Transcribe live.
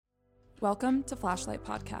Welcome to Flashlight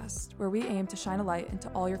Podcast, where we aim to shine a light into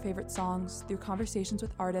all your favorite songs through conversations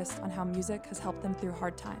with artists on how music has helped them through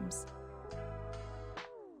hard times.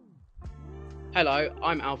 Hello,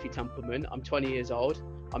 I'm Alfie Templeman. I'm 20 years old.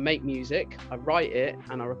 I make music, I write it,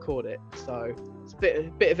 and I record it. So it's a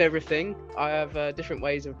bit of everything. I have different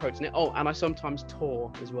ways of approaching it. Oh, and I sometimes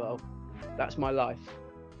tour as well. That's my life.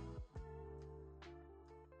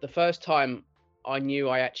 The first time I knew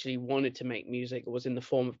I actually wanted to make music was in the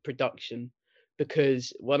form of production,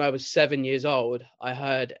 because when I was 7 years old, I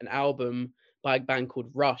heard an album by a band called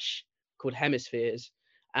Rush called Hemispheres.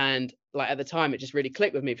 And like at the time, it just really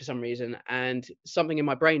clicked with me for some reason. And something in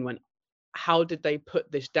my brain went, how did they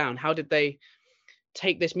put this down? How did they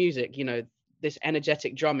take this music, this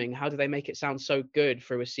energetic drumming? How do they make it sound so good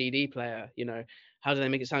through a CD player? How do they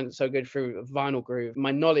make it sound so good through a vinyl groove?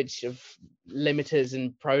 My knowledge of limiters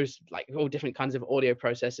and pros, like all different kinds of audio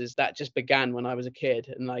processors, that just began when I was a kid.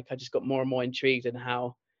 And like, I just got more and more intrigued in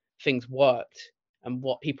how things worked and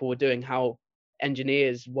what people were doing, how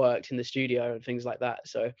engineers worked in the studio and things like that.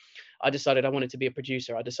 So I decided I wanted to be a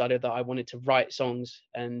producer. I decided that I wanted to write songs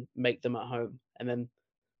and make them at home. And then,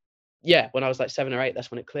 when I was like 7 or 8,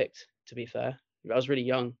 that's when it clicked, to be fair. I was really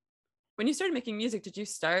young. When you started making music, did you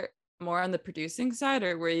start more on the producing side,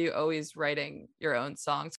 or were you always writing your own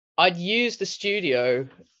songs? I'd use the studio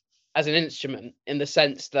as an instrument, in the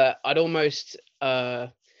sense that I'd almost,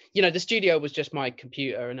 the studio was just my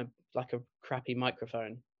computer and a crappy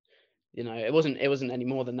microphone. It wasn't any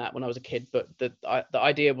more than that when I was a kid. But the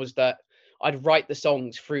idea was that I'd write the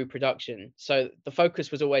songs through production. So the focus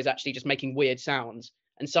was always actually just making weird sounds,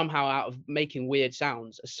 and somehow out of making weird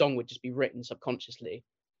sounds, a song would just be written subconsciously.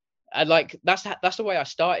 And like that's the way I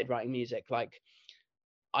started writing music. Like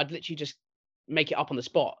I'd literally just make it up on the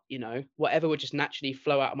spot, whatever would just naturally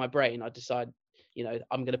flow out of my brain. I'd decide,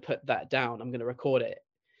 I'm going to put that down, I'm going to record it.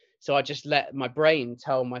 So I just let my brain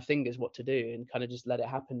tell my fingers what to do and kind of just let it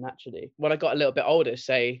happen naturally. When I got a little bit older,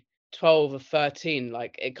 say 12 or 13,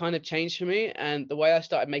 like it kind of changed for me. And the way I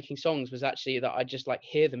started making songs was actually that I just like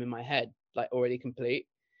hear them in my head, like already complete.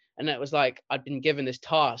 And it was like I'd been given this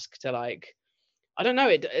task to like, I don't know,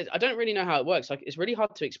 I don't really know how it works. Like it's really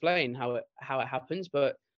hard to explain how it happens,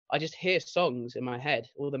 but I just hear songs in my head,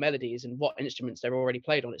 all the melodies and what instruments they're already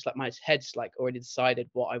played on. It's like my head's like already decided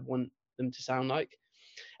what I want them to sound like.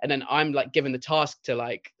 And then I'm like given the task to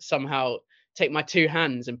like somehow take my two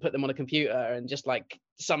hands and put them on a computer and just like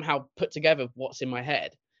somehow put together what's in my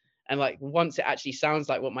head. And like once it actually sounds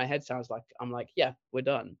like what my head sounds like, I'm like, yeah, we're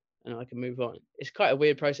done. And I can move on. It's quite a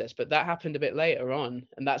weird process, but that happened a bit later on.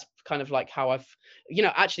 And that's kind of like how I've,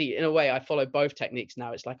 actually in a way I follow both techniques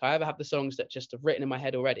now. It's like I either have the songs that just are written in my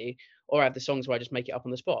head already, or I have the songs where I just make it up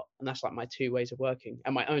on the spot. And that's like my two ways of working,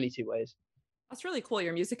 and my only two ways. That's really cool.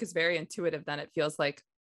 Your music is very intuitive then. It feels like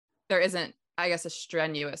there isn't, I guess, a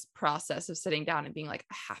strenuous process of sitting down and being like,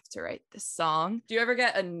 I have to write this song. Do you ever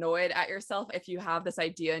get annoyed at yourself if you have this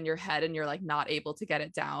idea in your head and you're like not able to get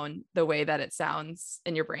it down the way that it sounds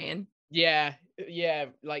in your brain? Yeah.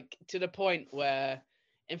 Like to the point where,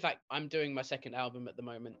 in fact, I'm doing my second album at the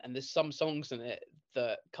moment, and there's some songs in it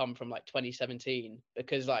that come from like 2017,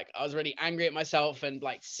 because like I was really angry at myself, and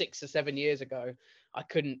like 6 or 7 years ago, I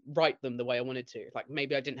couldn't write them the way I wanted to. Like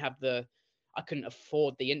maybe I couldn't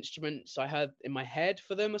afford the instruments I had in my head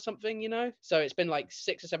for them or something, So it's been like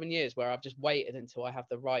 6 or 7 years where I've just waited until I have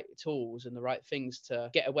the right tools and the right things to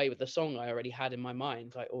get away with the song I already had in my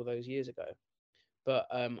mind, like all those years ago. But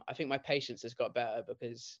I think my patience has got better,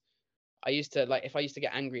 because if I used to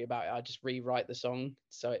get angry about it, I'd just rewrite the song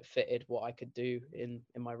so it fitted what I could do in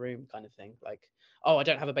my room, kind of thing. Like, oh, I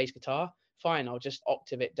don't have a bass guitar. Fine, I'll just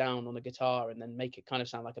octave it down on a guitar and then make it kind of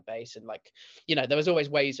sound like a bass. And like, there was always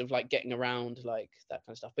ways of like getting around like that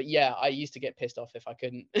kind of stuff. But yeah, I used to get pissed off if I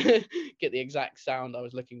couldn't get the exact sound I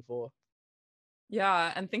was looking for.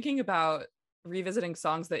 Yeah. And thinking about revisiting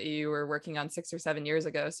songs that you were working on 6 or 7 years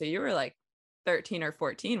ago. So you were like 13 or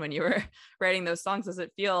 14 when you were writing those songs. How does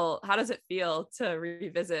it feel to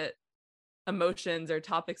revisit emotions or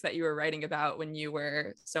topics that you were writing about when you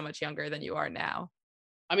were so much younger than you are now?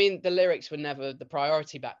 I mean, the lyrics were never the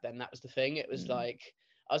priority back then. That was the thing. It was like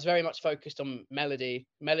I was very much focused on melody.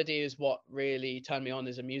 Melody is what really turned me on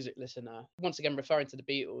as a music listener. Once again, referring to the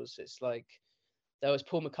Beatles, it's like there was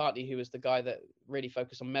Paul McCartney, who was the guy that really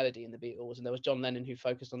focused on melody in the Beatles, and there was John Lennon, who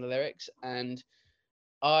focused on the lyrics. And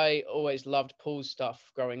I always loved Paul's stuff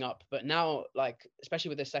growing up, but now, like, especially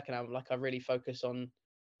with this second album, like I really focus on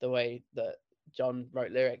the way that John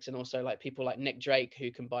wrote lyrics, and also like people like Nick Drake,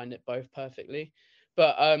 who combined it both perfectly.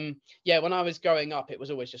 But when I was growing up, it was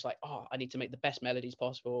always just like, oh, I need to make the best melodies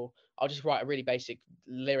possible. I'll just write a really basic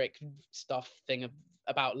lyric stuff thing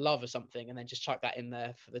about love or something, and then just chuck that in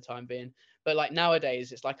there for the time being. But like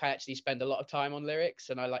nowadays, it's like I actually spend a lot of time on lyrics,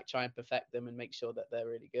 and I like try and perfect them and make sure that they're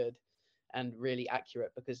really good and really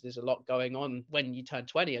accurate, because there's a lot going on when you turn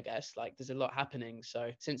 20, I guess. Like there's a lot happening. So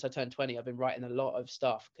since I turned 20, I've been writing a lot of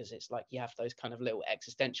stuff, because it's like you have those kind of little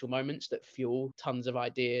existential moments that fuel tons of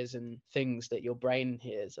ideas and things that your brain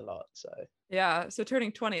hears a lot. So Yeah. So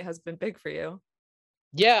turning 20 has been big for you.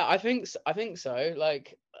 yeah, I think so.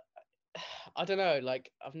 Like I don't know, like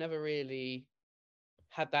I've never really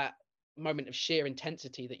had that moment of sheer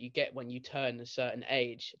intensity that you get when you turn a certain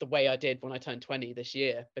age the way I did when I turned 20 this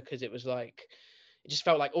year, because it was like, it just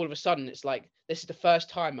felt like all of a sudden it's like this is the first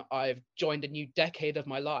time I've joined a new decade of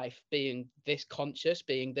my life being this conscious,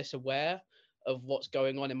 being this aware of what's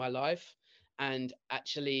going on in my life, and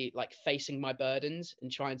actually like facing my burdens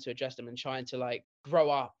and trying to address them and trying to like grow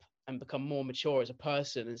up and become more mature as a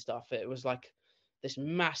person and stuff. It was like this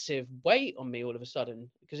massive weight on me all of a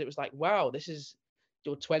sudden, because it was like, wow, this is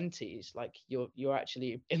your 20s, like you're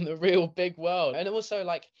actually in the real big world. And also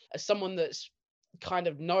like as someone that's kind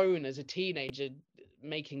of known as a teenager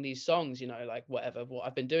making these songs, you know, like whatever what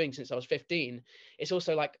I've been doing since I was 15, it's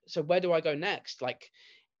also like, so where do I go next? Like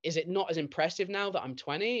is it not as impressive now that I'm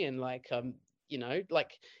 20 and like you know,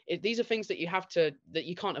 like these are things that you have to, that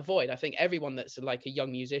you can't avoid. I think everyone that's like a young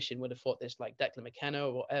musician would have thought this, like Declan McKenna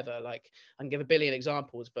or whatever. Like I can give a billion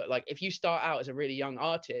examples, but like if you start out as a really young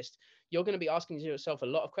artist, you're going to be asking yourself a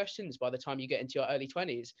lot of questions by the time you get into your early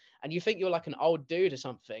 20s, and you think you're like an old dude or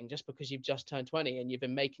something just because you've just turned 20 and you've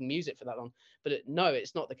been making music for that long. But no,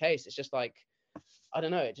 it's not the case. It's just like, I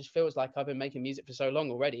don't know, it just feels like I've been making music for so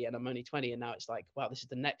long already and I'm only 20, and now it's like, wow, this is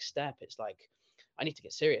the next step. It's like I need to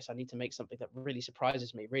get serious. I need to make something that really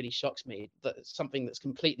surprises me, really shocks me, that's something that's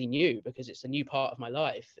completely new, because it's a new part of my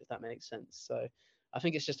life, if that makes sense. So I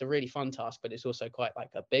think it's just a really fun task, but it's also quite like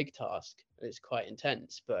a big task. It's quite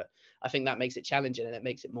intense, but I think that makes it challenging, and it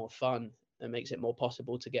makes it more fun and makes it more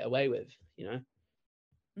possible to get away with, you know?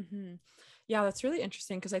 Mm-hmm. Yeah, that's really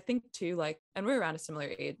interesting, because I think too, like, and we're around a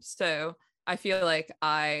similar age. So I feel like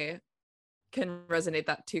I can resonate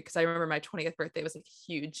that too, because I remember my 20th birthday was like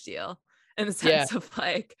a huge deal, in the Yeah. sense of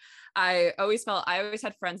like I always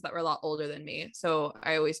had friends that were a lot older than me. So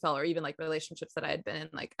I always felt, or even like relationships that I had been in,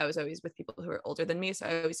 like I was always with people who were older than me. So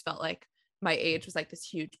I always felt like my age was like this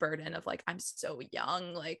huge burden of like, I'm so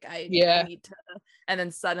young, like I Yeah. need to. And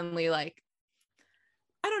then suddenly, like,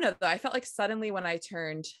 I don't know though, I felt like suddenly when I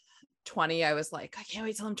turned 20, I was like, I can't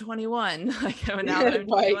wait till I'm 21. Like now that I'm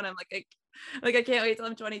Right. 21, I'm like I can't wait till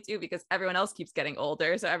I'm 22, because everyone else keeps getting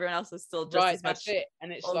older. So everyone else is still just Right. as That's much it.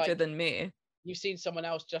 And it's older like than me. you've seen someone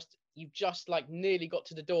else you've just like nearly got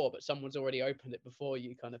to the door, but someone's already opened it before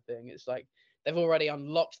you, kind of thing. It's like they've already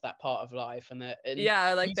unlocked that part of life, and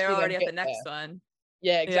Yeah, like you they're see them already at get the there. next one.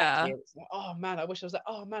 Yeah, exactly. Yeah. It's like, oh man, I wish I was like,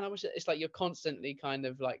 oh man, I wish it's like you're constantly kind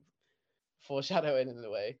of like foreshadowing in a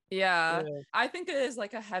way. Yeah. Yeah. I think it is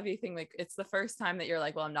like a heavy thing. Like it's the first time that you're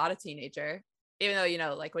like, well, I'm not a teenager. Even though, you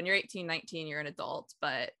know, like when you're 18, 19, you're an adult,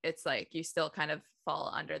 but it's like you still kind of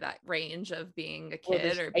fall under that range of being a Well, kid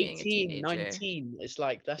this or being a 18, teenager. 19, it's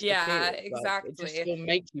like that's the thing. Yeah, It's like it just exactly. still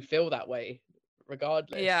makes you feel that way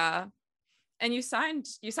regardless. Yeah. And you signed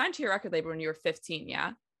to your record label when you were 15,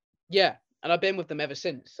 yeah? Yeah, and I've been with them ever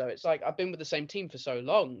since. So it's like I've been with the same team for so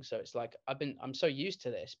long. So it's like I'm so used to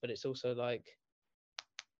this, but it's also like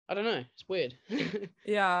I don't know, it's weird.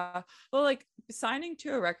 Yeah. Well, like signing to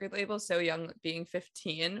a record label so young, being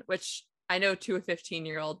 15, which I know to a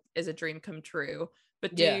 15-year-old is a dream come true.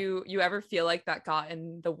 But do Yeah. you ever feel like that got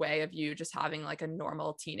in the way of you just having like a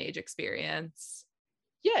normal teenage experience?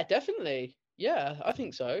 Yeah, definitely. Yeah, I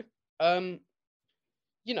think so. Um,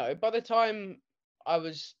 you know, by the time I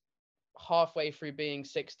was halfway through being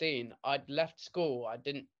 16, I'd left school. I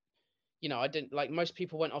didn't, like most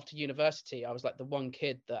people went off to university. I was like the one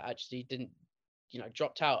kid that actually didn't,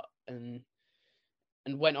 dropped out and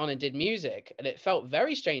went on and did music. And it felt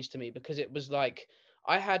very strange to me, because it was like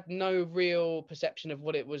I had no real perception of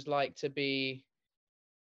what it was like to be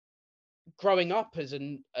growing up as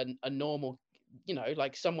a normal,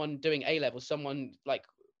 like someone doing A level, someone like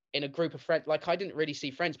in a group of friends. Like I didn't really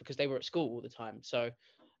see friends because they were at school all the time. So,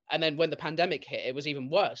 and then when the pandemic hit, it was even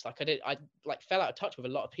worse. Like I like fell out of touch with a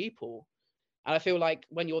lot of people. And I feel like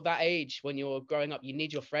when you're that age, when you're growing up, you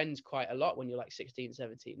need your friends quite a lot when you're like 16,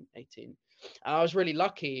 17, 18. And I was really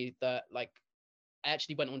lucky that like I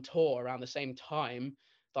actually went on tour around the same time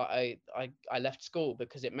that I left school,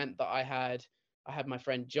 because it meant that I had my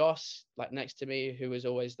friend Joss like next to me, who was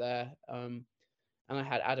always there. And I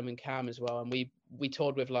had Adam and Cam as well. And we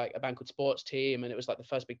toured with like a band called Sports Team, and it was like the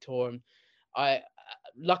first big tour. And I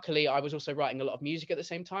luckily I was also writing a lot of music at the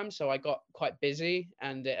same time, so I got quite busy,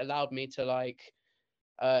 and it allowed me to like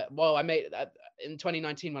I made in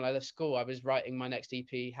 2019 when I left school, I was writing my next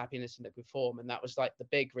EP, Happiness in Liquid Form, and that was like the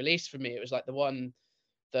big release for me. It was like the one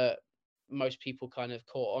that most people kind of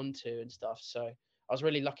caught on to and stuff. So I was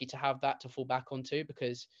really lucky to have that to fall back onto,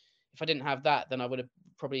 because if I didn't have that, then I would have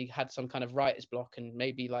probably had some kind of writer's block and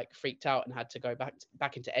maybe like freaked out and had to go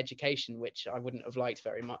back into education, which I wouldn't have liked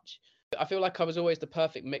very much. I feel like I was always the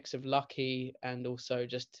perfect mix of lucky and also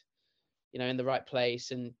just, you know, in the right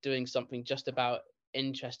place and doing something just about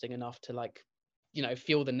interesting enough to like, you know,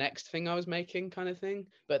 feel the next thing I was making kind of thing.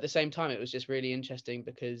 But at the same time, it was just really interesting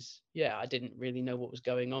because, yeah, I didn't really know what was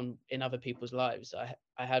going on in other people's lives.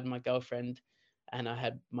 I had my girlfriend and I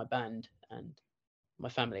had my band and my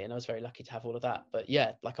family, and I was very lucky to have all of that. But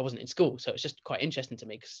yeah, like I wasn't in school, so it's just quite interesting to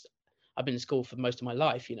me because I've been in school for most of my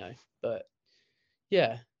life, you know. But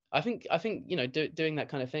yeah, I think you know, doing that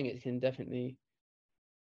kind of thing, it can definitely,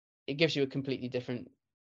 it gives you a completely different,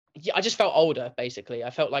 yeah, I just felt older basically. I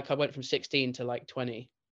felt like I went from 16 to like 20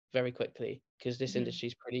 very quickly because this industry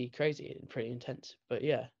is pretty crazy and pretty intense. But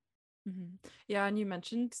yeah. Yeah, and you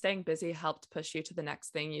mentioned staying busy helped push you to the next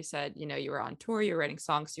thing. You said, you know, you were on tour, you were writing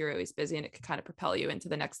songs, so you were always busy, and it could kind of propel you into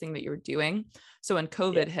the next thing that you were doing. So when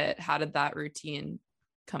COVID hit, how did that routine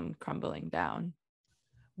come crumbling down?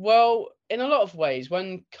 Well, in a lot of ways,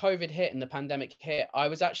 when COVID hit and the pandemic hit, I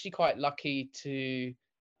was actually quite lucky to, you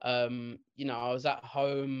know, I was at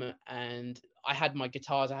home and I had my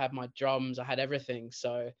guitars, I had my drums, I had everything.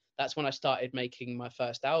 So that's when I started making my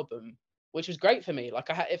first album, which was great for me. Like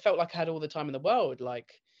it felt like I had all the time in the world. Like,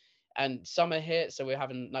 and summer hit, so we were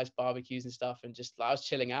having nice barbecues and stuff, and just like, I was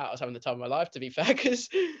chilling out. I was having the time of my life, to be fair, because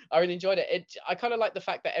I really enjoyed it. I kind of like the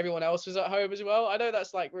fact that everyone else was at home as well. I know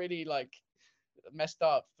that's like really like messed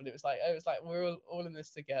up, but it was like we're all in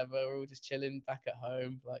this together, we're all just chilling back at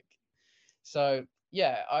home, like. So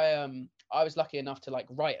yeah, I was lucky enough to like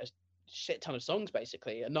write a shit ton of songs,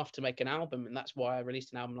 basically enough to make an album, and that's why I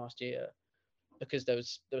released an album last year, because there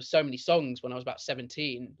was so many songs when I was about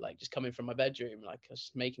 17, like just coming from my bedroom, like I was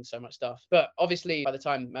just making so much stuff. But obviously by the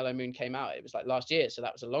time Mellow Moon came out, it was like last year, so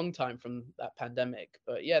that was a long time from that pandemic.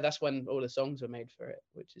 But yeah, that's when all the songs were made for it,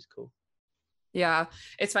 which is cool. Yeah,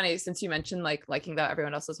 it's funny since you mentioned like liking that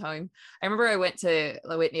everyone else was home. I remember I went to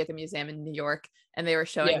La Whitney at the museum in New York, and they were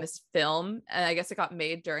showing this film, and I guess it got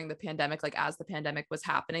made during the pandemic, like as the pandemic was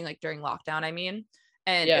happening, like during lockdown, I mean.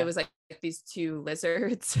 And it was like these two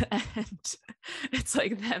lizards and it's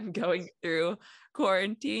like them going through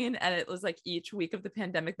quarantine, and it was like each week of the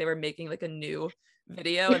pandemic they were making like a new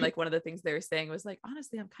video, and like one of the things they were saying was like,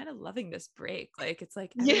 honestly, I'm kind of loving this break, like it's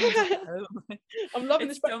like everyone's at home. I'm loving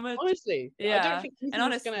it's this break, so much, honestly. I don't think and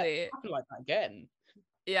anything's gonna happen like that again.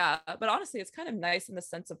 Yeah, but honestly, it's kind of nice in the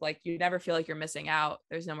sense of like you never feel like you're missing out.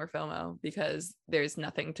 There's no more FOMO because there's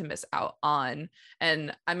nothing to miss out on.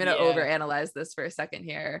 And I'm going to overanalyze this for a second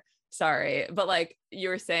here. Sorry. But like you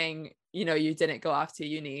were saying, you know, you didn't go off to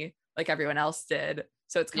uni like everyone else did.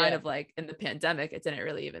 So it's kind of like in the pandemic, it didn't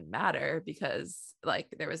really even matter because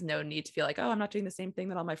like there was no need to feel like, oh, I'm not doing the same thing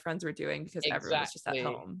that all my friends were doing because everyone was just at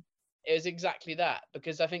home. It was exactly that,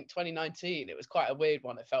 because I think 2019, it was quite a weird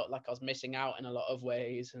one. It felt like I was missing out in a lot of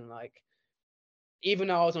ways. And like, even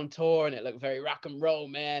though I was on tour and it looked very rock and roll,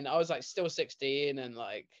 man, I was like still 16, and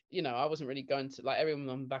like, you know, I wasn't really going to, like,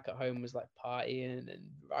 everyone back at home was like partying and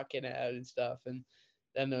rocking out and stuff. And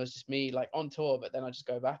then there was just me like on tour, but then I just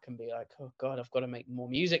go back and be like, oh God, I've got to make more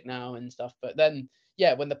music now and stuff. But then,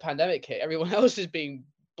 yeah, when the pandemic hit, everyone else is being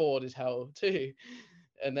bored as hell too.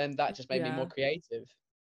 And then that just made me more creative.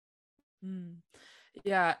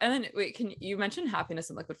 Yeah. And then wait, you mention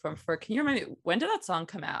Happiness in Liquid Form before? Can you remind me, when did that song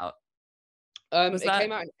come out? It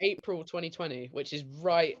came out in April 2020, which is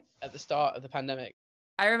right at the start of the pandemic.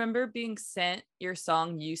 I remember being sent your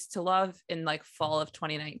song Used to Love in like fall of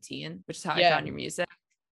 2019, which is how I found your music.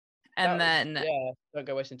 And then Don't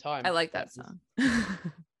Go Wasting Time. I like that song.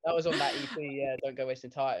 That was on that EP, Don't Go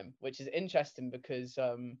Wasting Time, which is interesting because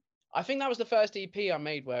I think that was the first EP I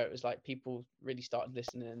made where it was like people really started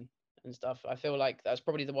listening and stuff. I feel like that's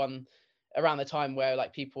probably the one around the time where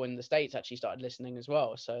like people in the States actually started listening as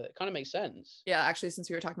well, so it kind of makes sense. Yeah, actually, since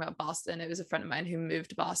we were talking about Boston, it was a friend of mine who moved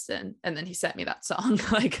to Boston, and then he sent me that song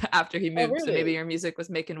like after he moved. So maybe your music was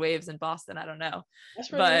making waves in Boston, I don't know.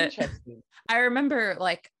 That's really interesting. I remember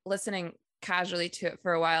like listening casually to it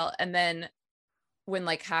for a while, and then when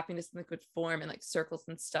like Happiness in Liquid Form and like Circles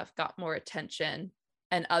and stuff got more attention,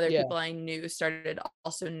 and other people I knew started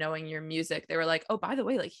also knowing your music, they were like, oh, by the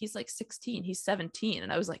way, like he's like 16, he's 17.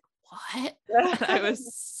 And I was like, what? I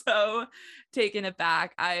was so taken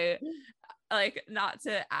aback. like not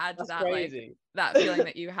to add to That's that, like crazy. that feeling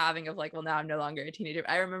that you having of like, well, now I'm no longer a teenager.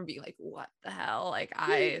 I remember being like, what the hell? Like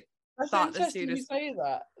I That's thought this interesting dude you was, say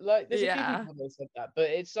that. Like, there's a few yeah. people that said that, but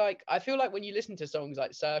it's like I feel like when you listen to songs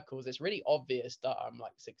like Circles, it's really obvious that I'm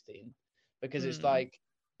like 16 because it's Mm, like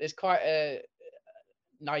there's quite a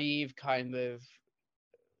naive kind of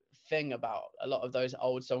thing about a lot of those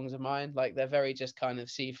old songs of mine. Like they're very just kind of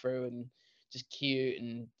see-through and just cute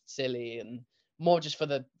and silly and more just for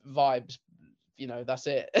the vibes. You know, that's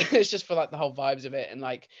it. It's just for like the whole vibes of it, and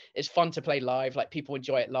like it's fun to play live. Like people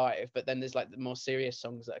enjoy it live, but then there's like the more serious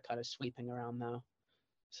songs that are kind of sweeping around now.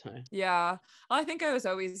 So yeah. I think I was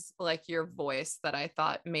always like your voice that I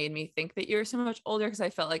thought made me think that you were so much older because I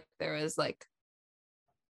felt like there was like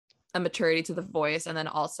a maturity to the voice and then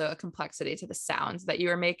also a complexity to the sounds that you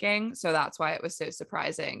were making. So that's why it was so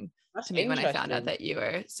surprising that's to me when I found out interesting. that you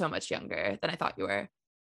were so much younger than I thought you were.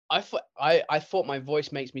 I thought my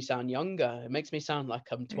voice makes me sound younger. It makes me sound like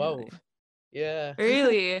I'm 12. Really? Yeah.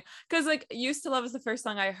 Really? Because like Used to Love is the first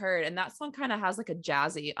song I heard, and that song kind of has like a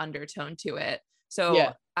jazzy undertone to it. So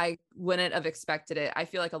Yeah. I wouldn't have expected it. I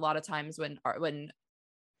feel like a lot of times when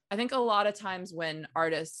I think a lot of times when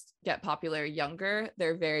artists get popular younger,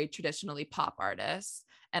 they're very traditionally pop artists.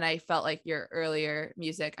 And I felt like your earlier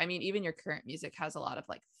music, I mean, even your current music has a lot of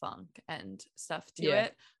like funk and stuff to Yeah.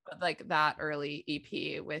 it. But like that early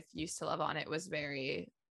EP with Used to Love on it was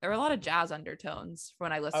very, there were a lot of jazz undertones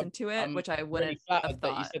when I I'm listened to it, I'm which I really wouldn't have flattered that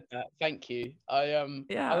you thought. said that. Thank you. I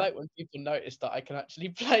Yeah. like when people notice that I can actually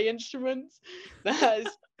play instruments. That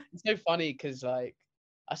is it's so funny because like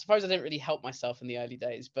I suppose I didn't really help myself in the early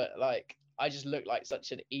days, but like I just looked like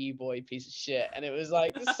such an e-boy piece of shit, and it was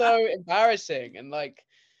like so embarrassing. And like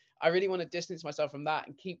I really want to distance myself from that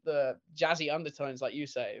and keep the jazzy undertones, like you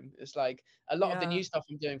say. It's like a lot of the Yeah. new stuff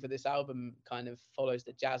I'm doing for this album kind of follows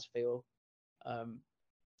the jazz feel. Um,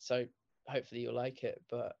 so hopefully you'll like it.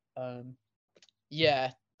 But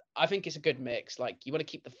yeah, I think it's a good mix. Like you want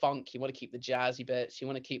to keep the funk, you want to keep the jazzy bits, you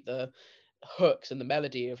want to keep the hooks and the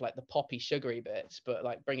melody of like the poppy sugary bits, but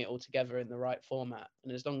like bring it all together in the right format.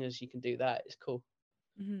 And as long as you can do that, it's cool.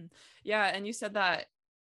 Mhm. Yeah. And you said that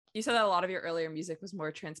a lot of your earlier music was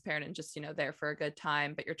more transparent and just, there for a good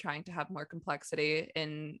time, but you're trying to have more complexity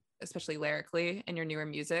in, especially lyrically, in your newer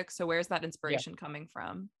music. So where's that Yeah. inspiration coming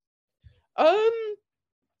from? Um,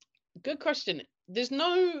 Good question. There's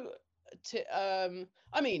no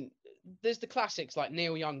I mean, there's the classics like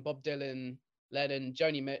Neil Young, Bob Dylan, Lennon,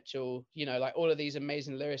 Joni Mitchell, you know, like all of these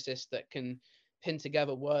amazing lyricists that can pin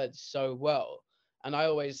together words so well. And I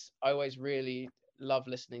always really love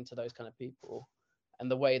listening to those kind of people and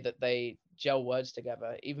the way that they gel words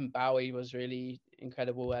together. Even Bowie was really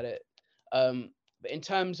incredible at it. But in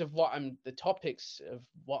terms of the topics of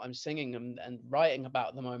what I'm singing and writing about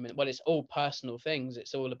at the moment, well, it's all personal things.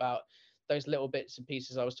 It's all about those little bits and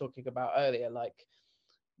pieces I was talking about earlier, like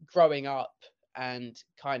growing up and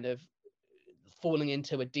kind of falling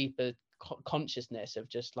into a deeper consciousness of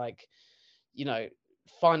just like, you know,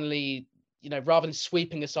 finally, rather than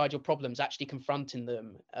sweeping aside your problems, actually confronting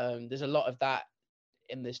them. There's a lot of that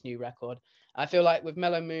in this new record. I feel like with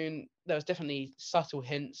Mellow Moon, there was definitely subtle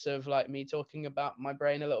hints of like me talking about my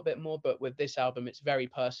brain a little bit more, but with this album, it's very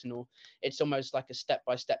personal. It's almost like a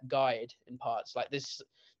step-by-step guide in parts. Like there's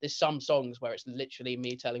some songs where it's literally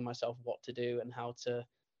me telling myself what to do and how to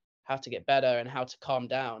get better and how to calm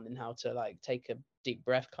down and how to like take a deep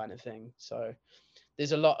breath kind of thing. So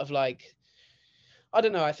there's a lot of like I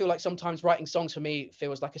don't know. I feel like sometimes writing songs for me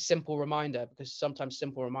feels like a simple reminder because sometimes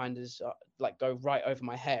simple reminders like go right over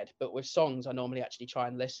my head. But with songs, I normally actually try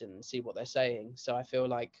and listen and see what they're saying. So I feel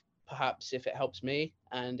like perhaps if it helps me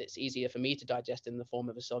and it's easier for me to digest in the form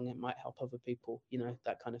of a song, it might help other people,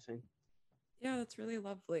 that kind of thing. Yeah, that's really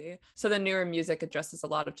lovely. So the newer music addresses a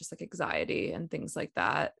lot of just like anxiety and things like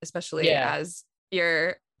that, especially Yeah, as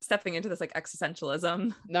you're stepping into this like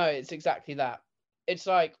existentialism. no, it's exactly that. It's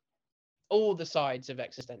like all the sides of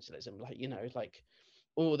existentialism, like, like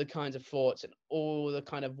all the kinds of thoughts and all the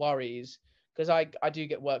kind of worries because I do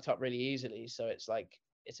get worked up really easily, so it's like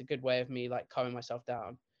it's a good way of me like calming myself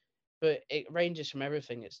down, but it ranges from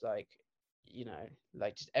everything. It's like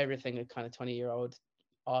like just everything a kind of 20-year-old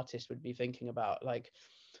artist would be thinking about, like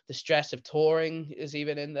the stress of touring is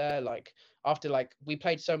even in there. Like after like we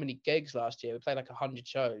played so many gigs last year, we played like 100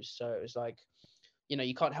 shows, so it was like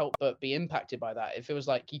you can't help but be impacted by that. It feels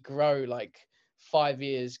like you grow like 5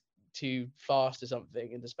 years too fast or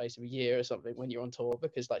something in the space of a year or something when you're on tour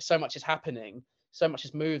because like so much is happening, so much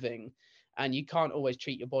is moving, and you can't always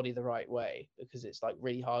treat your body the right way because it's like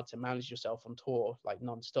really hard to manage yourself on tour like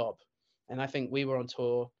non-stop. And I think we were on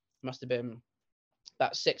tour, must have been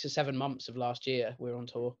about 6 or 7 months of last year we were on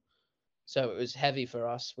tour. So it was heavy for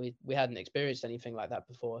us. We hadn't experienced anything like that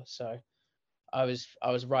before. So I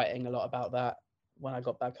was writing a lot about that when I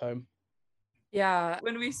got back home. Yeah.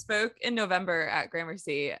 When we spoke in November at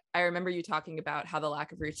Gramercy, I remember you talking about how the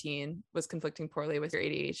lack of routine was conflicting poorly with your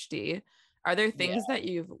ADHD. Are there Yeah. things that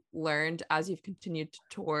you've learned as you've continued to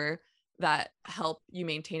tour that help you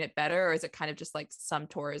maintain it better? Or is it kind of just like some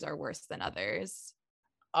tours are worse than others?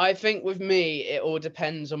 I think with me, it all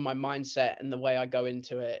depends on my mindset and the way I go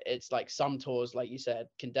into it. It's like some tours, like you said,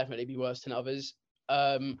 can definitely be worse than others.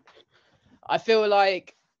 Um, I feel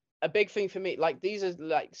like a big thing for me, like these are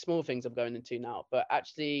like small things I'm going into now, but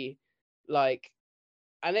actually, like,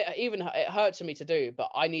 and it hurts me to do, but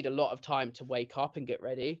I need a lot of time to wake up and get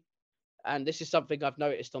ready. And this is something I've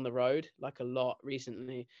noticed on the road, like a lot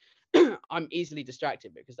recently. I'm easily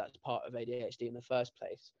distracted because that's part of ADHD in the first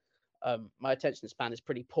place. My attention span is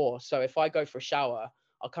pretty poor. So if I go for a shower,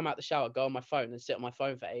 I'll come out the shower, go on my phone and sit on my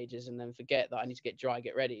phone for ages and then forget that I need to get dry,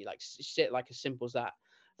 get ready, like shit, like as simple as that.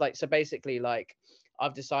 Like, so basically, like,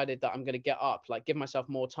 I've decided that I'm going to get up, like give myself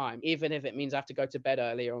more time, even if it means I have to go to bed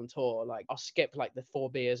earlier on tour. Like I'll skip like the 4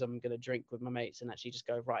 beers I'm going to drink with my mates and actually just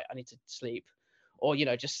go, right, I need to sleep. Or,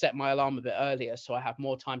 just set my alarm a bit earlier so I have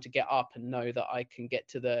more time to get up and know that I can get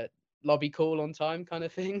to the lobby call on time, kind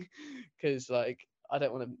of thing. Because like I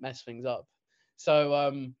don't want to mess things up.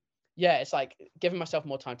 So yeah, it's like giving myself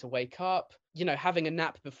more time to wake up, having a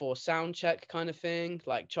nap before sound check kind of thing,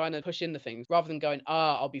 like trying to push in the things rather than going,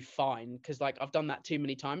 I'll be fine. Because like I've done that too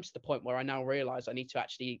many times to the point where I now realize I need to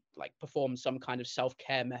actually like perform some kind of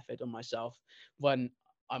self-care method on myself when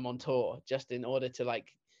I'm on tour, just in order to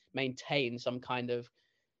like maintain some kind of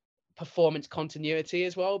performance continuity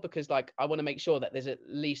as well, because like I want to make sure that there's at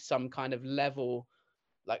least some kind of level,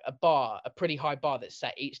 like a pretty high bar that's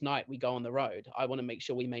set each night we go on the road. I want to make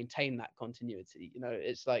sure we maintain that continuity.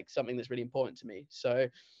 It's like something that's really important to me. So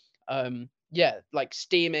yeah, like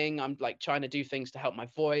steaming, I'm like trying to do things to help my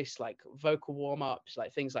voice, like vocal warm-ups,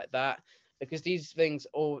 like things like that, because these things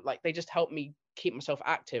all like they just help me keep myself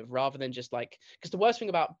active rather than just like, because the worst thing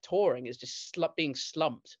about touring is just being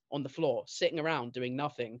slumped on the floor, sitting around doing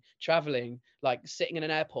nothing, traveling, like sitting in an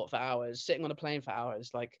airport for hours, sitting on a plane for hours.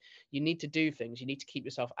 Like you need to do things, you need to keep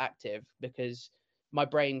yourself active, because my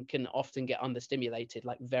brain can often get understimulated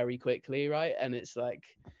like very quickly, right? And it's like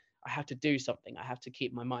I have to do something. I have to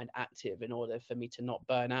keep my mind active in order for me to not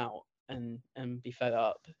burn out and be fed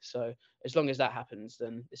up. So as long as that happens,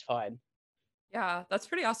 then it's fine. Yeah, that's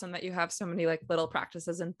pretty awesome that you have so many like little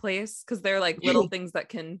practices in place, because they're like little things that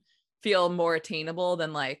can feel more attainable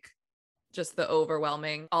than like just the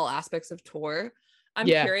overwhelming all aspects of tour. I'm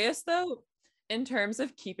Yeah. curious though, in terms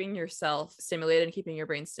of keeping yourself stimulated and keeping your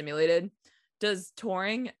brain stimulated, does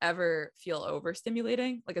touring ever feel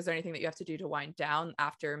overstimulating? Like, is there anything that you have to do to wind down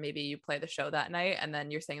after maybe you play the show that night and then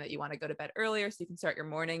you're saying that you want to go to bed earlier so you can start your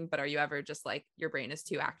morning, but are you ever just like your brain is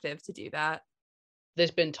too active to do that? There's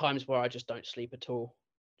been times where I just don't sleep at all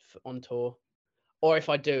on tour. Or if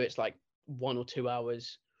I do, it's like 1 or 2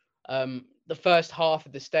 hours. The first half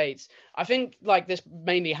of the States, I think like this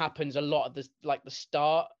mainly happens a lot at the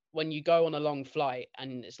start when you go on a long flight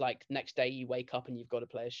and it's like next day you wake up and you've got to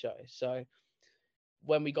play a show. So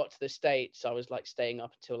when we got to the States, I was like staying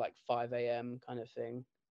up until like 5 a.m. kind of thing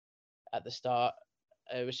at the start.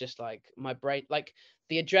 It was just like my brain, like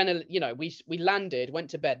the adrenaline, we landed, went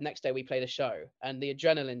to bed, next day we played a show, and the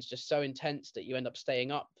adrenaline's just so intense that you end up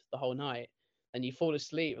staying up the whole night and you fall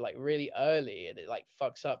asleep like really early, and it like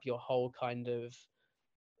fucks up your whole kind of,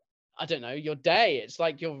 I don't know, your day. It's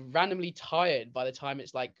like you're randomly tired by the time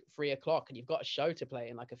it's like 3 o'clock and you've got a show to play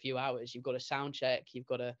in like a few hours. You've got to sound check, you've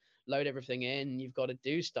got to load everything in, you've got to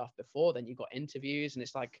do stuff before then, you've got interviews, and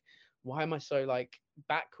it's like, why am I so like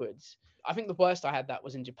backwards? I think the worst I had that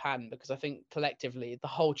was in Japan, because I think collectively the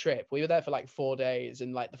whole trip, we were there for like 4 days,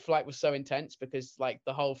 and like the flight was so intense because like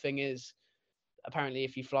the whole thing is apparently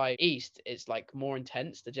if you fly east, it's like more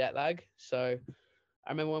intense, the jet lag. So I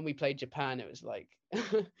remember when we played Japan, it was like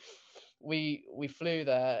we flew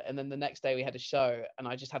there, and then the next day we had a show, and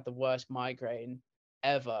I just had the worst migraine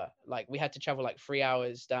ever. Like we had to travel like 3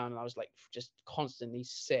 hours down, and I was like just constantly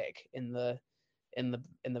sick in the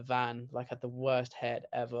van, like had the worst head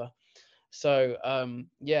ever. So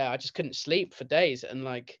yeah, I just couldn't sleep for days. And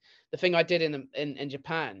like the thing I did in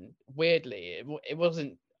Japan, weirdly, it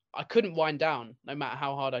wasn't, I couldn't wind down no matter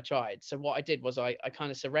how hard I tried. So what I did was I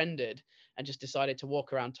kind of surrendered and just decided to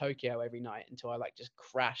walk around Tokyo every night until I like just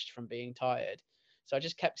crashed from being tired. So I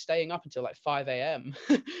just kept staying up until like 5 a.m.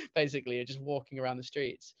 basically, just walking around the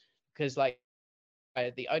streets, because like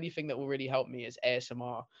the only thing that will really help me is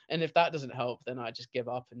ASMR. And if that doesn't help, then I just give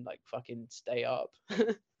up and like fucking stay up.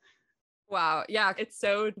 Wow. Yeah. It's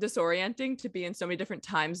so disorienting to be in so many different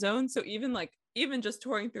time zones. So even just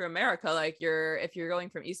touring through America, like if you're going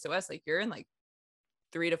from east to west, like you're in like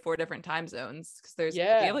 3 to 4 different time zones because we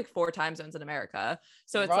Yeah, have like 4 time zones in America.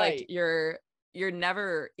 So it's like right. you're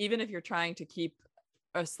never, even if you're trying to keep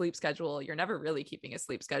a sleep schedule, you're never really keeping a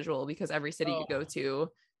sleep schedule because every city you go Oh, to,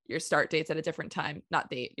 your start date's at a different time, not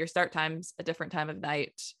date, your start time's a different time of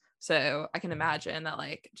night. So I can imagine that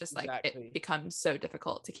like just like it exactly. becomes so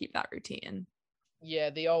difficult to keep that routine.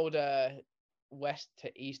 Yeah, the old west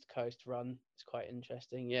to east coast run is quite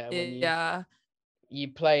interesting. Yeah, when Yeah. you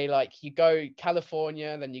play, like, you go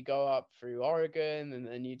California, then you go up through Oregon, and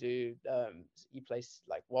then you do you play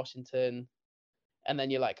like Washington, and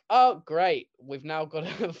then you're like, oh great, we've now got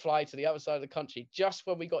to fly to the other side of the country just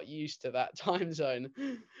when we got used to that time zone.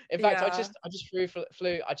 In fact, Yeah. I just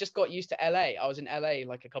flew I just got used to LA. I was in LA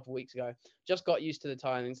like a couple of weeks ago, just got used to the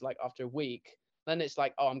timings like after a week. Then it's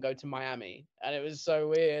like, oh, I'm going to Miami, and it was so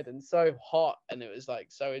weird and so hot, and it was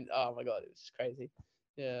like oh my god, it was just crazy.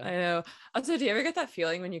 Yeah. I know. Also, do you ever get that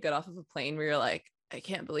feeling when you get off of a plane where you're like, I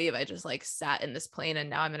can't believe I just like sat in this plane and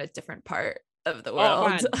now I'm in a different part of the Oh world?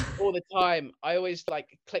 man, all the time. I always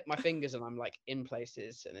like click my fingers and I'm like in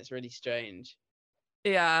places, and it's really strange.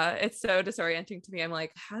 Yeah, it's so disorienting to me. I'm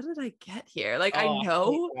like, how did I get here? Like, I Oh, I hate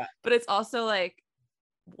know, that. but it's also like,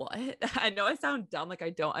 what? I know I sound dumb, like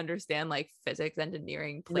I don't understand like physics,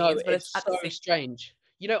 engineering, No, planes, but it's it's at the so same. strange.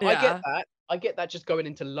 You know, I get Yeah. that. I get that just going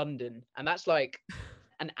into London, and that's like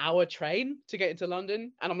an hour train to get into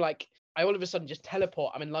London. And I'm like, I all of a sudden just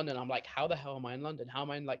teleport. I'm in London. I'm like, how the hell am I in London? How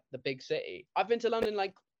am I in like the big city? I've been to London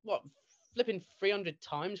like what, flipping 300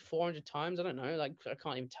 times, 400 times. I don't know. Like, I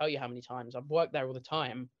can't even tell you how many times. I've worked there all the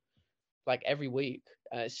time, like every week.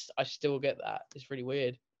 I still get that. It's really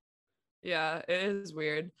weird. Yeah, it is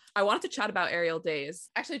weird. I wanted to chat about Ariel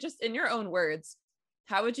Days. Actually, just in your own words,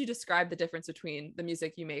 how would you describe the difference between the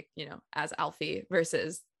music you make, as Alfie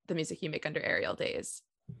versus the music you make under Ariel Days?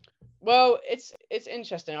 Well, it's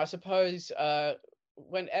interesting. I suppose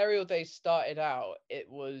when Ariel Days started out, it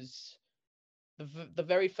was the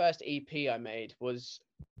very first EP I made was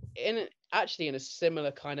actually in a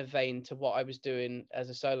similar kind of vein to what I was doing as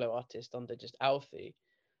a solo artist under just Alfie.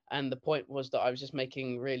 And the point was that I was just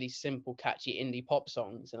making really simple, catchy indie pop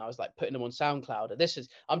songs, and I was like putting them on SoundCloud.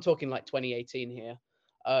 I'm talking like 2018 here.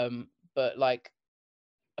 But like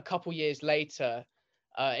a couple years later,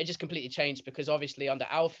 it just completely changed because obviously under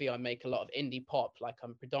Alfie, I make a lot of indie pop. Like,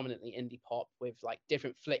 I'm predominantly indie pop with like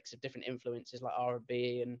different flicks of different influences like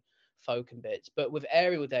R&B and folk and bits. But with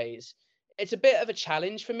Ariel Days, it's a bit of a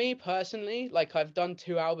challenge for me personally. Like, I've done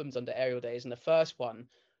 2 albums under Ariel Days, and the first one,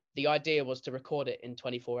 the idea was to record it in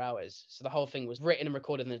 24 hours. So the whole thing was written and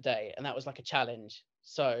recorded in a day, and that was like a challenge.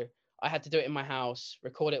 So I had to do it in my house,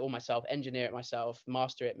 record it all myself, engineer it myself,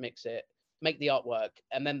 master it, mix it, make the artwork.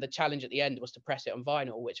 And then the challenge at the end was to press it on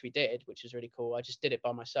vinyl, which we did, which was really cool. I just did it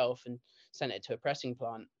by myself and sent it to a pressing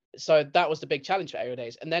plant. So that was the big challenge for Aerial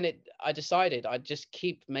Days. And then I decided I'd just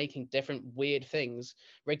keep making different weird things,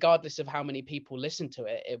 regardless of how many people listened to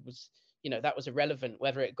it. It was, that was irrelevant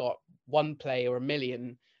whether it got one play or a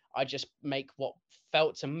million. I just make what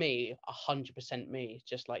felt to me 100% me,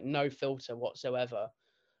 just like no filter whatsoever.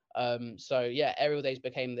 So yeah, Aerial Days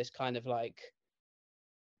became this kind of like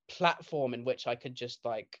platform in which I could just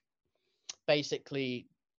like basically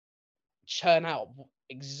churn out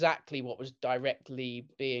exactly what was directly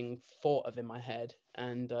being thought of in my head.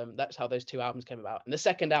 And that's how those 2 albums came about. And the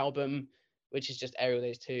second album, which is just Aerial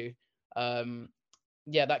Days 2,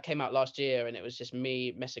 yeah, that came out last year, and it was just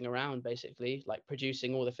me messing around, basically, like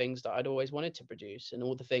producing all the things that I'd always wanted to produce, and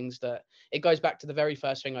all the things that it goes back to the very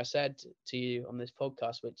first thing I said to you on this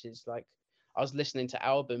podcast, which is like, I was listening to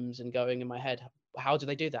albums and going in my head, how do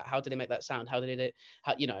they do that? How do they make that sound? How did it,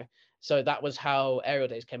 so that was how Aerial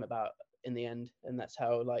Days came about in the end. And that's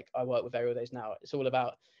how like I work with Aerial Days now. It's all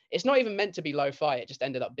about, it's not even meant to be lo-fi. It just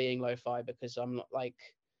ended up being lo-fi because I'm not like,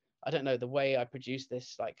 I don't know, the way I produce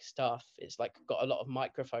this like stuff, it's like got a lot of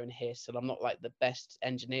microphone hiss, and I'm not like the best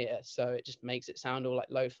engineer, so it just makes it sound all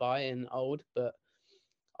like lo-fi and old. But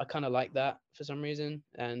I kind of like that for some reason,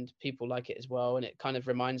 and people like it as well, and it kind of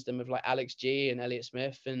reminds them of like Alex G and Elliott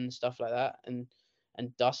Smith and stuff like that, and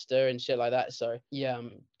Duster and shit like that. So yeah,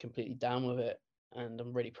 I'm completely down with it, and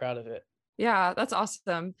I'm really proud of it. Yeah, that's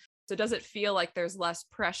awesome. So does it feel like there's less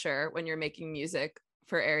pressure when you're making music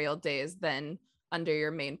for Ariel Days than under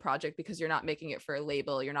your main project because you're not making it for a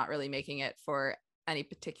label, you're not really making it for any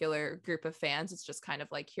particular group of fans. It's just kind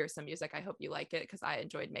of like, here's some music, I hope you like it because I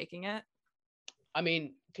enjoyed making it. I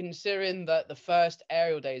mean, considering that the first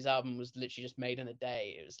Aerial Days album was literally just made in a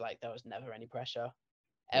day, it was like there was never any pressure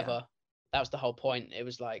Yeah. ever. That was the whole point. It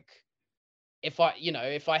was like if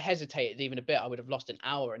I hesitated even a bit, I would have lost an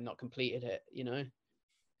hour and not completed it,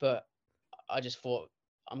 but I just thought,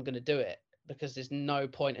 I'm going to do it, because there's no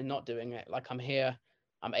point in not doing it. Like, I'm here,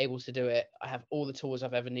 I'm able to do it. I have all the tools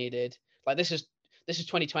I've ever needed. Like, this is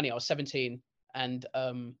 2020. I was 17, and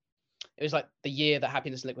it was like the year that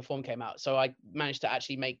Happiness in Liquid Form came out. So I managed to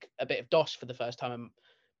actually make a bit of DOS for the first time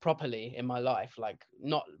properly in my life, like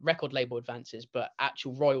not record label advances, but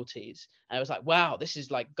actual royalties. And I was like, wow, this is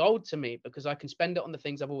like gold to me, because I can spend it on the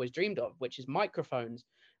things I've always dreamed of, which is microphones,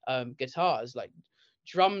 guitars, like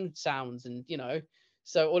drum sounds, and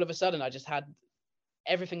so all of a sudden I just had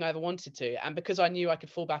everything I ever wanted to. And because I knew I could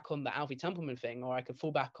fall back on the Alfie Templeman thing, or I could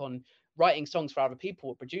fall back on writing songs for other people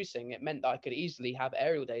or producing, it meant that I could easily have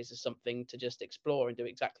Ariel Days as something to just explore and do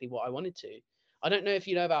exactly what I wanted to. I don't know if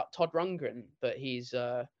you know about Todd Rundgren, but he's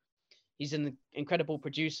an incredible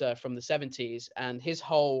producer from the 70s, and his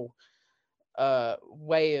whole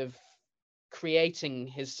way of creating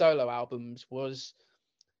his solo albums was,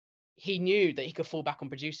 he knew that he could fall back on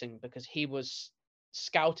producing because he was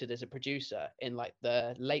scouted as a producer in like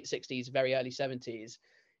the late 60s, very early 70s.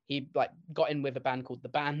 He like got in with a band called The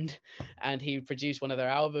Band, and he produced one of their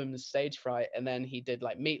albums, Stage Fright, and then he did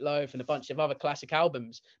like Meatloaf and a bunch of other classic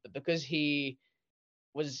albums. But because he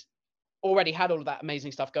was already had all of that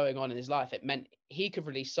amazing stuff going on in his life, it meant he could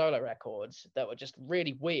release solo records that were just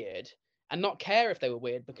really weird and not care if they were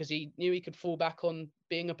weird, because he knew he could fall back on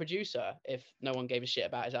being a producer if no one gave a shit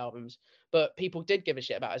about his albums. But people did give a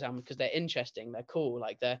shit about his albums because they're interesting, they're cool,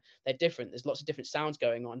 like they're different. There's lots of different sounds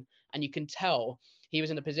going on, and you can tell he was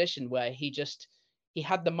in a position where he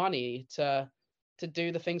had the money to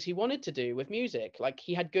do the things he wanted to do with music. Like,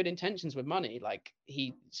 he had good intentions with money. Like,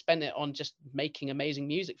 he spent it on just making amazing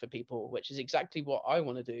music for people, which is exactly what I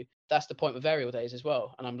want to do. That's the point with Ariel Days as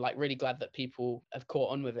well. And I'm like really glad that people have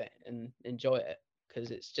caught on with it and enjoy it,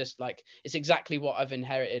 because it's just like, it's exactly what I've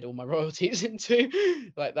inherited all my royalties into.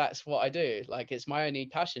 Like, that's what I do. Like, it's my only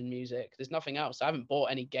passion, music. There's nothing else. I haven't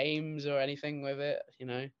bought any games or anything with it,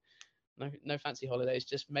 no fancy holidays,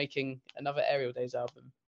 just making another Ariel Days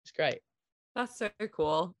album. It's great. That's so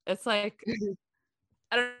cool. It's like,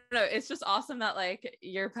 I don't know, it's just awesome that like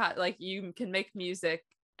like you can make music,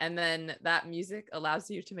 and then that music allows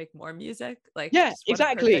you to make more music. Like, Yeah, what a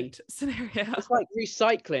exactly. perfect scenario. It's like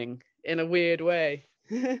recycling in a weird way.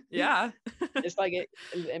 Yeah. It's like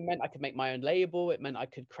it meant I could make my own label. It meant I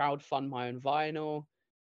could crowdfund my own vinyl,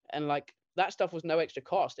 and like that stuff was no extra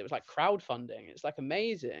cost. It was like crowdfunding. It's like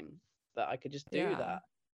amazing that I could just do that.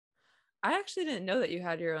 I actually didn't know that you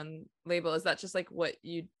had your own label. Is that just like what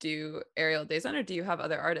you do Ariel Days on, or do you have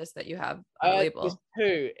other artists that you have on a label? There's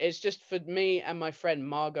two. It's just for me and my friend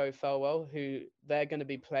Margot Felwell, who they're going to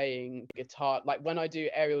be playing guitar. Like, when I do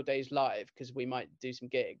Ariel Days live, because we might do some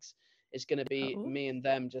gigs, it's going to be me and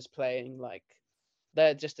them just playing. Like,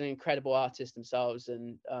 they're just an incredible artist themselves,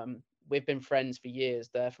 and we've been friends for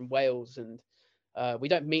years. They're from Wales, and we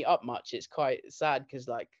don't meet up much. It's quite sad because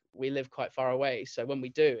like we live quite far away, so when we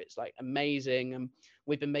do, it's like amazing. And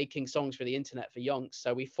we've been making songs for the internet for yonks,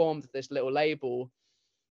 so we formed this little label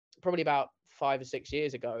probably about 5 or 6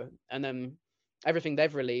 years ago, and then everything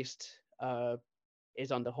they've released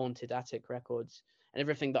is under Haunted Attic Records, and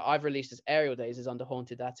everything that I've released as Ariel Days is under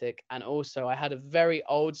Haunted Attic. And also I had a very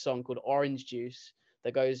old song called Orange Juice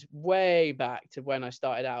that goes way back to when I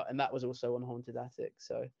started out, and that was also on Haunted Attic.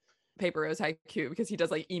 So Paper Rose Haiku, because he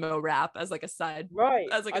does like emo rap as like a side, right,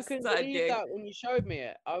 as like I a couldn't side believe gig. that when you showed me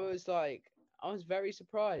it. I was very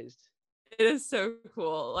surprised. It is so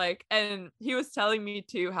cool. Like, and he was telling me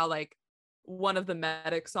too how like one of the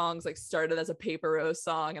Medic songs like started as a Paper Rose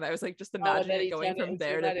song, and I was like just imagining it going from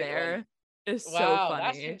there to there. It's so funny.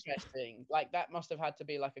 That's interesting. Like, that must have had to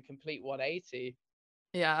be like a complete 180.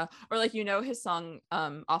 Yeah. Or like, his song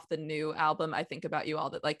off the new album, I Think About You All,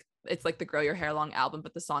 that like it's like the Grow Your Hair Long album,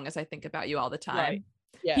 but the song is I Think About You All the Time. Right.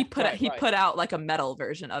 Yeah, he put out like a metal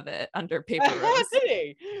version of it under Paper Rose. Did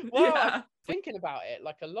he? Well, Yeah. Thinking about it,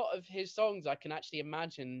 like a lot of his songs I can actually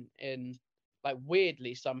imagine in like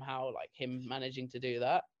weirdly somehow like him managing to do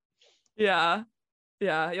that. Yeah.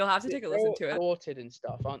 You'll have to take a listen to it. Thwarted and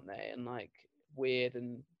stuff, aren't they? And like weird,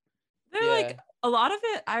 and they're like a lot of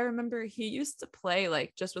it. I remember he used to play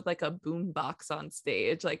like just with like a boom box on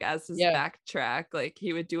stage, like as his backtrack. Like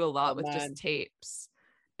he would do a lot with just tapes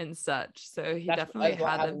and such. So he definitely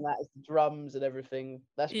had having that as the drums and everything.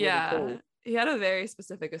 That's really cool. He had a very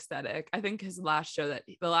specific aesthetic. I think the last show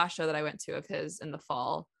that I went to of his in the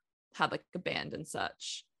fall had like a band and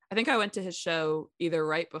such. I think I went to his show either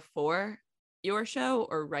right before your show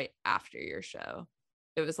or right after your show.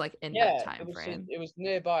 It was like in that time frame. It was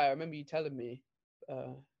nearby. I remember you telling me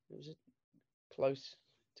it was close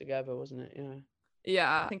together, wasn't it? Yeah.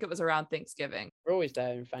 Yeah, I think it was around Thanksgiving. We're always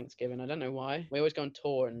there in Thanksgiving. I don't know why. We always go on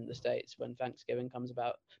tour in the States when Thanksgiving comes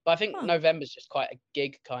about. But I think November's just quite a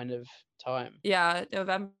gig kind of time. Yeah,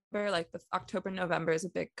 November, like the October, November is a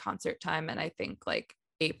big concert time. And I think like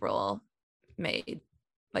April, May,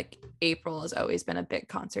 like April has always been a big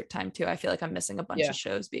concert time too. I feel like I'm missing a bunch of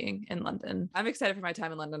shows being in London. I'm excited for my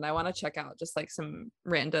time in London. I want to check out just like some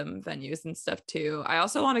random venues and stuff too. I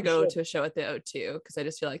also want to go to a show at the O2 because I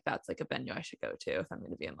just feel like that's like a venue I should go to if I'm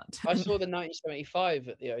going to be in London. I saw the 1975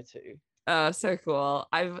 at the O2. Oh, so cool.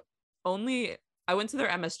 I went to their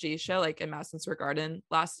MSG show like in Madison Square Garden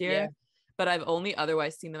last year, but I've only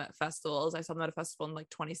otherwise seen them at festivals. I saw them at a festival in like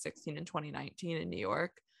 2016 and 2019 in New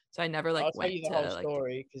York. So I never like I'll tell you the whole like,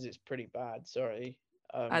 story because it's pretty bad. Sorry.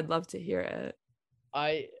 I'd love to hear it.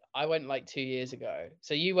 I went like 2 years ago.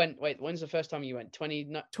 So you went, wait, when's the first time you went?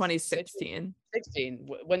 2016. 16,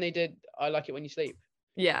 when they did I Like It When You Sleep.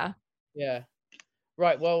 Yeah. Yeah.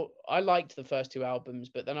 Right. Well, I liked the first two albums,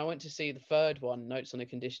 but then I went to see the third one, Notes on a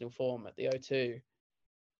Conditional Form, at the O2.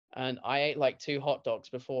 And I ate like 2 hot dogs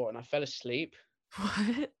before and I fell asleep.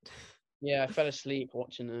 What? Yeah, I fell asleep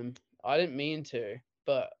watching them. I didn't mean to,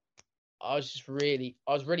 but I was really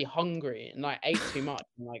hungry and I ate too much.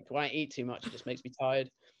 And like when I eat too much, it just makes me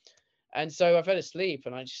tired. And so I fell asleep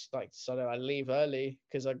and I just like decided I'd leave early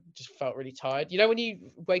because I just felt really tired. You know, when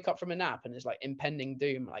you wake up from a nap and there's like impending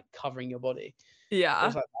doom like covering your body. Yeah. I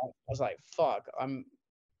was like, fuck, I'm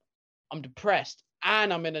depressed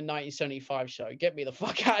and I'm in a 1975 show. Get me the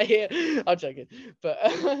fuck out of here. I'm joking. But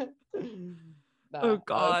oh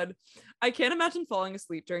God. I can't imagine falling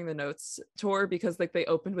asleep during the Notes tour because like they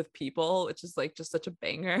opened with People, which is like just such a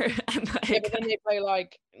banger. And like, yeah, but then they play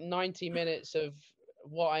like 90 minutes of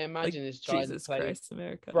what I imagine like, is trying Jesus to play Christ,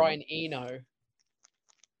 America. Brian Eno.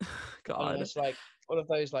 God. And it's like all of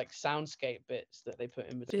those like soundscape bits that they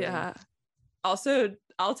put in between. Yeah. Also,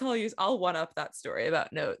 I'll tell you, I'll one up that story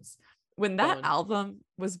about Notes. When that album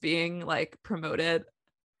was being like promoted,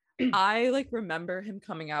 I like remember him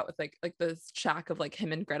coming out with like this track of like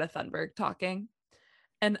him and Greta Thunberg talking.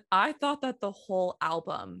 And I thought that the whole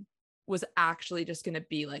album was actually just going to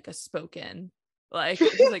be like a spoken, like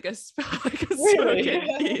just like a spoken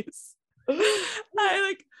piece.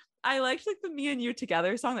 I liked like the Me and You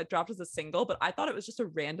Together song that dropped as a single, but I thought it was just a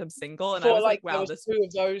random single. And I was like, wow, this 2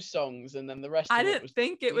 of those songs and then the rest I didn't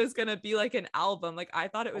think it was going to be like an album. Like I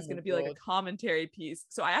thought it was going to be like a commentary piece.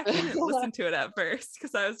 So I actually didn't listen to it at first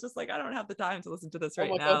because I was just like, I don't have the time to listen to this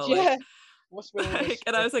right now. God, yeah.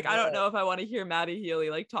 And I was like, I don't know if I want to hear Maddie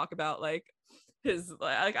Healy like talk about like his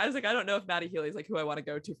like I was like, I don't know if Maddie Healy's like who I want to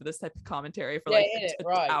go to for this type of commentary for like an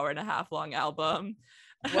hour and a half long album.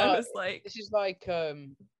 Well, I was like, this is like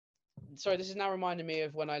sorry, this is now reminding me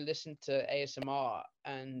of when I listened to ASMR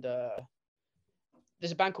and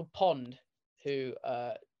there's a band called Pond who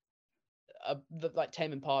like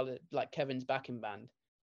Tame Impala, like Kevin's backing band.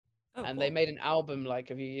 And cool. They made an album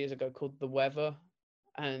like a few years ago called The Weather,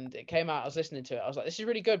 and it came out, I was listening to it, I was like, this is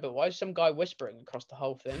really good, but why is some guy whispering across the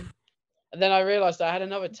whole thing? And then I realized I had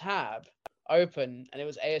another tab open and it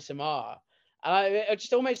was ASMR, and it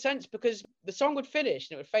just all made sense because the song would finish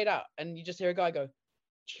and it would fade out and you just hear a guy go,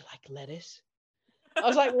 do you like lettuce? I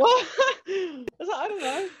was like, what? I was like, I don't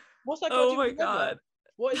know. What's that got to do with weather?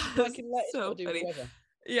 What is liking lettuce got to do with weather?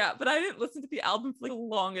 Yeah, but I didn't listen to the album for like the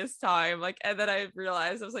longest time. Like, and then I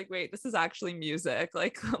realized I was like, wait, this is actually music.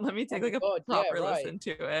 Like, let me take like a proper listen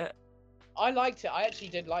to it. I liked it. I actually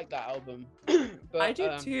did like that album. But, I do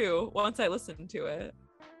too, once I listened to it.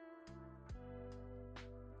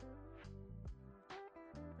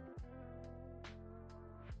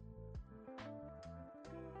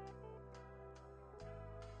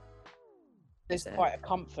 There's quite a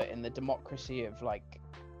comfort in the democracy of like,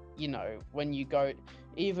 you know, when you go,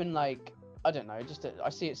 even like, I don't know, I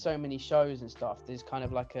see it so many shows and stuff. There's kind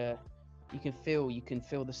of like you can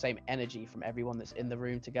feel the same energy from everyone that's in the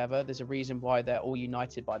room together. There's a reason why they're all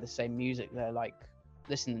united by the same music they're like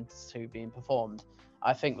listening to being performed.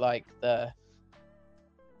 I think like the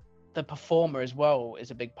performer as well is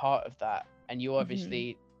a big part of that. And you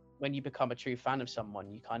obviously, when you become a true fan of someone,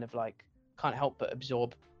 you kind of like can't help but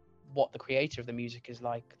absorb what the creator of the music is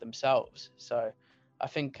like themselves. So I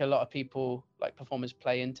think a lot of people, like performers,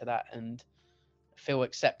 play into that and feel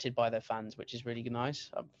accepted by their fans, which is really nice.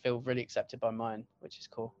 I feel really accepted by mine, which is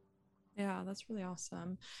cool. Yeah, that's really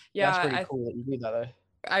awesome. Yeah, that's really cool that you do that though.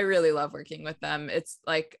 I really love working with them. It's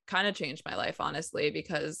like kind of changed my life, honestly,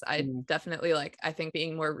 because I definitely like, I think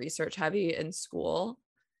being more research heavy in school,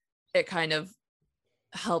 it kind of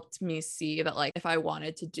helped me see that like if I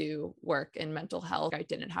wanted to do work in mental health, I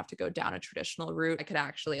didn't have to go down a traditional route. I could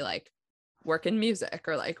actually like work in music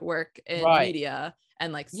or like work in Right. media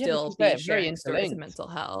and like Yeah, still because they're be very sharing stories of interlinked. mental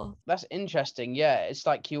health. That's interesting. Yeah, it's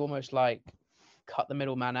like you almost like cut the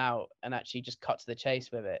middleman out and actually just cut to the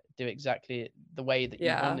chase with it. Do exactly the way that you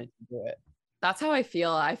Yeah. wanted to do it. That's how I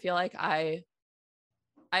feel. I feel like I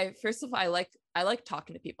first of all, I like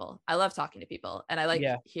talking to people. I love talking to people, and I like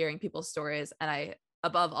hearing people's stories. And I,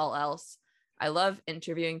 above all else, I love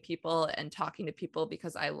interviewing people and talking to people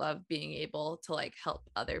because I love being able to like help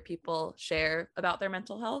other people share about their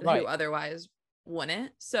mental health who otherwise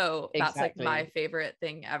wouldn't. So that's like my favorite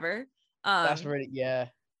thing ever. That's really,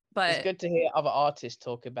 but it's good to hear other artists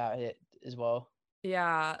talk about it as well.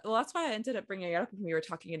 Yeah, well, that's why I ended up bringing it up when we were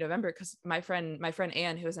talking in November, because my friend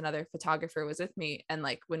Anne, who is another photographer, was with me, and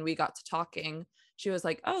like when we got to talking, she was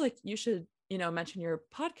like, "Oh, like you should, mention your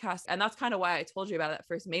podcast." And that's kind of why I told you about it at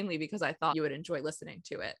first, mainly because I thought you would enjoy listening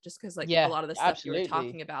to it, just because like a lot of the stuff you were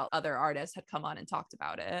talking about, other artists had come on and talked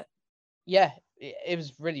about it. Yeah, it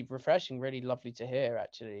was really refreshing, really lovely to hear,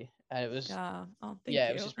 actually, and it was thank you.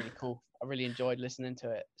 It was just really cool. I really enjoyed listening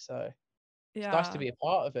to it, so. Yeah. It's nice to be a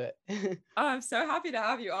part of it. Oh, I'm so happy to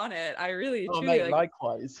have you on it. I really, truly, mate,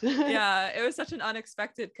 likewise. Yeah, it was such an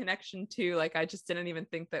unexpected connection too. Like, I just didn't even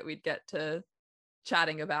think that we'd get to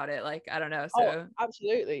chatting about it. Like, I don't know. So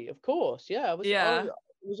absolutely, of course, yeah. I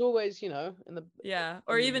was always, in the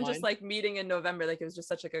or even just like meeting in November. Like, it was just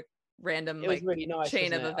such like a random like really nice,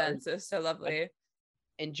 chain of events. It was so lovely. I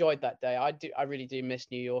enjoyed that day. I really do miss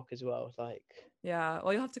New York as well. Like, yeah,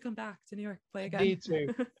 well, you'll have to come back to New York, play again. I need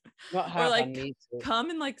to. Not have, or like I need to.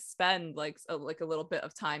 Come and like spend like a little bit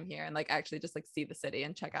of time here and like actually just like see the city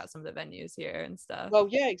and check out some of the venues here and stuff. Well,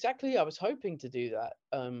 yeah, exactly. I was hoping to do that.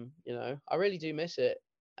 I really do miss it,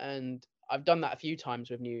 and I've done that a few times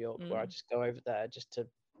with New York, where I just go over there just to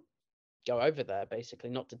go over there, basically,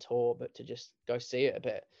 not to tour, but to just go see it a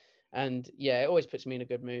bit. And yeah, it always puts me in a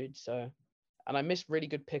good mood. So, and I miss really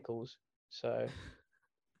good pickles. So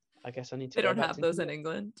I guess I need to. They don't have those in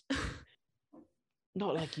England.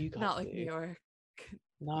 Not like you guys. Not like New York.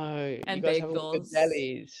 No, and you guys bagels. Have all the good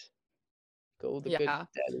delis. Got all the good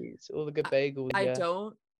delis, all the good bagels. I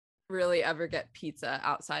don't really ever get pizza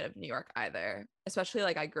outside of New York either. Especially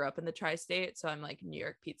like I grew up in the tri-state, so I'm like New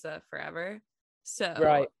York pizza forever.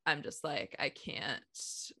 So I'm just like I can't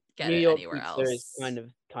get New it York anywhere pizza else. Is kind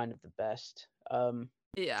of the best.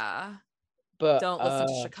 Yeah. But don't listen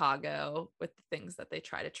to Chicago with the things that they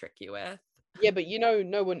try to trick you with. Yeah, but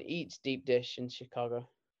no one eats deep dish in Chicago.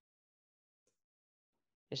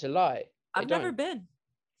 It's a lie. I've never been.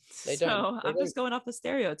 They don't. I'm just going off the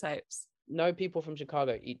stereotypes. No people from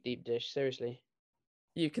Chicago eat deep dish, seriously.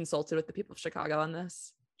 You consulted with the people of Chicago on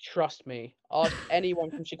this? Trust me. Ask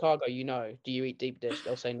anyone from Chicago do you eat deep dish?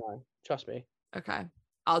 They'll say no. Trust me. Okay.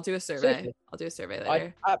 I'll do a survey. Seriously. I'll do a survey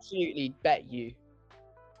later. I absolutely bet you.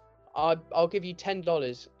 I'll give you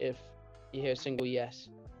 $10 if you hear a single yes.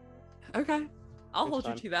 Okay. I'll hold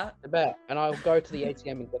you to that. I bet. And I'll go to the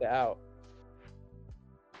ATM and get it out.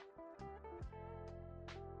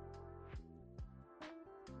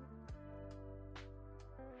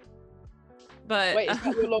 But wait, is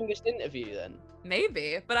that your longest interview then?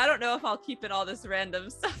 Maybe, but I don't know if I'll keep in all this random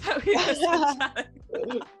stuff that we just chatting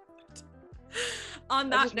about. On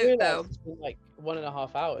that note, though, it's been like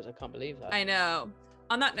 1.5 hours. I can't believe that. I know.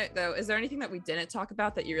 On that note, though, is there anything that we didn't talk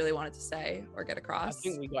about that you really wanted to say or get across? I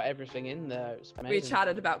think we got everything in there. We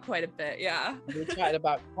chatted about quite a bit, yeah. We chatted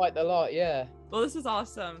about quite a lot, yeah. Well, this is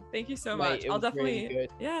awesome. Thank you so much. I'll definitely. Really good.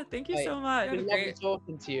 Yeah, thank you so much. It's been lovely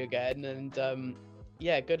talking to you again, and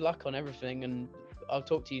yeah, good luck on everything, and I'll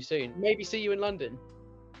talk to you soon. Maybe see you in London.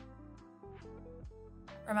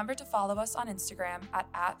 Remember to follow us on Instagram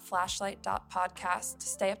at flashlight.podcast to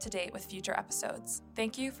stay up to date with future episodes.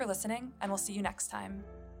 Thank you for listening, and we'll see you next time.